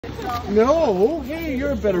No, hey,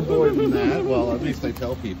 you're a better boy than that. Well, at least I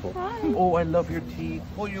tell people. Oh, I love your teeth.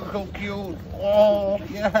 Oh, you're so cute. Oh,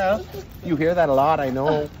 yeah. You hear that a lot, I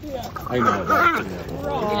know. I know that.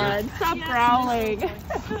 Ron, stop growling.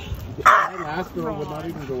 My last girl would not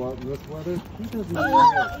even go out in this weather. He doesn't even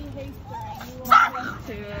know.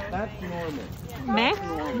 That's normal.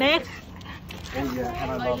 Next. Oh, yeah,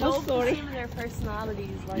 and I love Oh, sorry. Some of their personalities,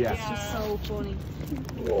 like Yeah. it's just so funny.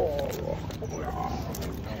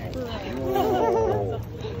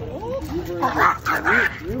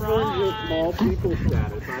 You've earned your small people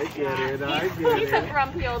status. I get it. I get He's a it.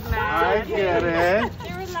 grumpy old man. I get it.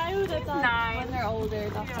 They're allowed at that when they're older.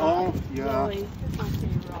 That's Oh, yeah. really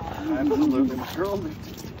Absolutely. My girl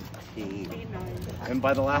lived to 18. And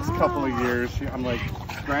by the last couple of years, I'm like,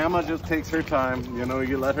 Grandma just takes her time. You know,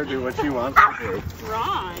 you let her do what she wants to do.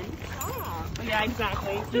 Ron. Stop. Yeah,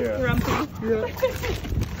 exactly. Just Yeah. grumpy. Yeah.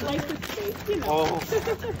 Like the space, you know. Oh,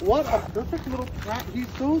 what a perfect little cat. He's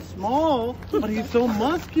so small, but he's so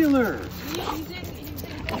muscular.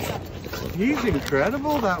 He's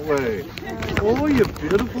incredible that way. Oh, you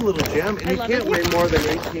beautiful little gem. And he can't weigh more than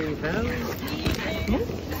 18 pounds. 17,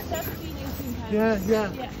 18 pounds.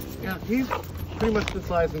 Yeah. He's pretty much the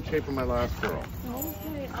size and shape of my last girl.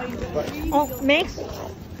 Oh, next.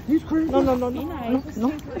 He's crazy. No.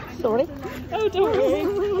 Sorry. Oh, don't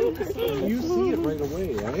worry. You see it right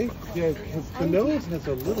away, eh? Yeah, because the nose has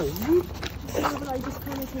a little whoop. But I just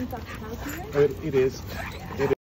kind of think that's healthier. It is.